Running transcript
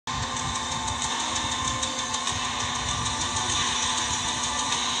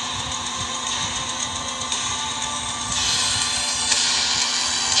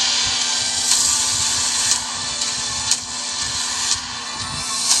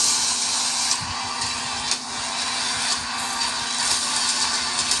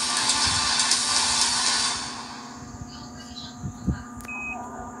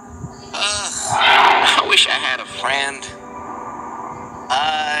friend.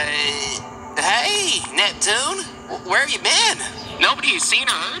 Hey, Neptune. Where have you been? Nobody's seen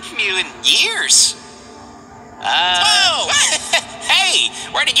or heard from you in years. Whoa! Hey,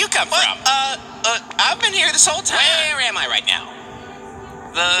 where did you come from? I've been here this whole time. Where am I right now?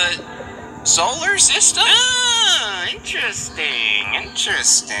 The solar system? Ah, interesting.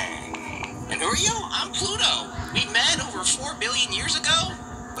 And who are you? I'm Pluto. We met over 4 billion years ago.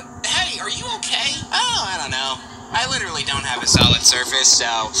 But hey, are you okay? Oh, I don't know. I literally don't have a solid surface,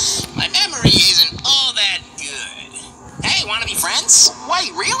 so my memory isn't all that good. Hey, wanna be friends?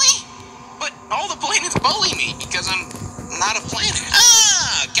 Wait, really? But all the planets bully me because I'm not a planet.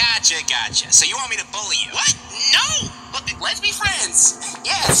 Ah, gotcha. So you want me to bully you? What? No! Look, let's be friends.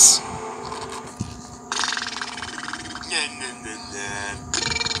 Yes.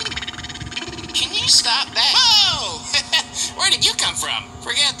 Can you stop that? Whoa! Where did you come from?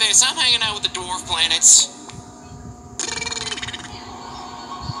 Forget this. I'm hanging out with the dwarf planets.